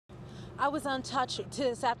I was in touch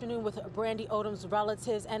this afternoon with Brandy Odom's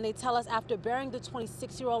relatives, and they tell us after burying the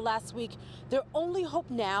 26-year-old last week, their only hope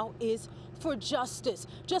now is for justice.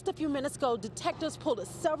 Just a few minutes ago, detectives pulled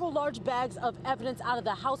several large bags of evidence out of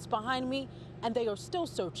the house behind me, and they are still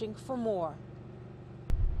searching for more.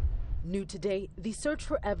 New today, the search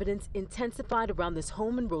for evidence intensified around this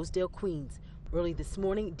home in Rosedale, Queens. Early this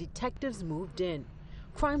morning, detectives moved in.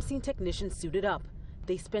 Crime scene technicians suited up.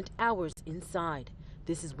 They spent hours inside.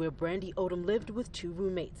 This is where Brandy Odom lived with two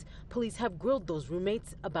roommates. Police have grilled those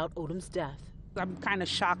roommates about Odom's death. I'm kind of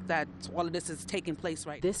shocked that all of this is taking place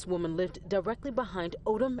right now. This woman lived directly behind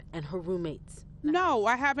Odom and her roommates. No,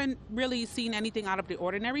 I haven't really seen anything out of the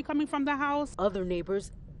ordinary coming from the house. Other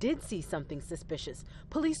neighbors did see something suspicious.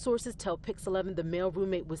 Police sources tell Pix 11 the male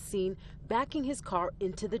roommate was seen backing his car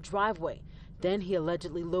into the driveway. Then he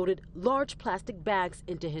allegedly loaded large plastic bags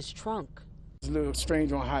into his trunk. It's a little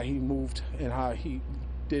strange on how he moved and how he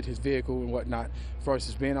did his vehicle and whatnot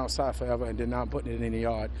versus being outside forever and then not putting it in the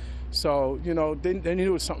yard. So, you know, they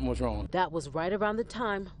knew something was wrong. That was right around the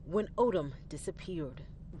time when Odom disappeared.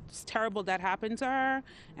 It's terrible that happened to her,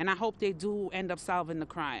 and I hope they do end up solving the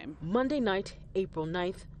crime. Monday night, April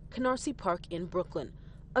 9th, Canarsie Park in Brooklyn.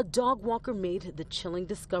 A dog walker made the chilling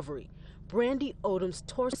discovery: Brandy Odom's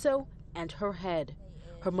torso and her head.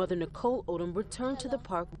 Her mother, Nicole Odom, returned to the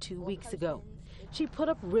park 2 weeks ago. She put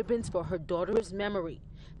up ribbons for her daughter's memory.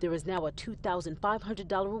 There is now a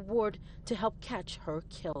 $2,500 reward to help catch her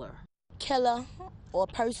killer. Killer or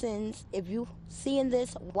persons, if you seeing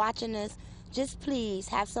this, watching this, just please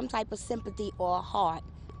have some type of sympathy or heart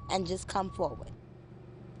and just come forward.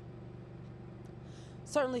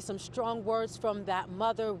 Certainly some strong words from that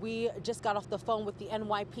mother. We just got off the phone with the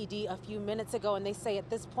NYPD a few minutes ago, and they say at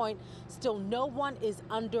this point, still no one is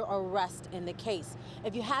under arrest in the case.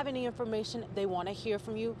 If you have any information, they want to hear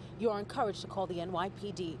from you. You are encouraged to call the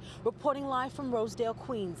NYPD. Reporting live from Rosedale,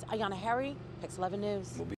 Queens, Ayana Harry, Pix 11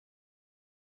 News.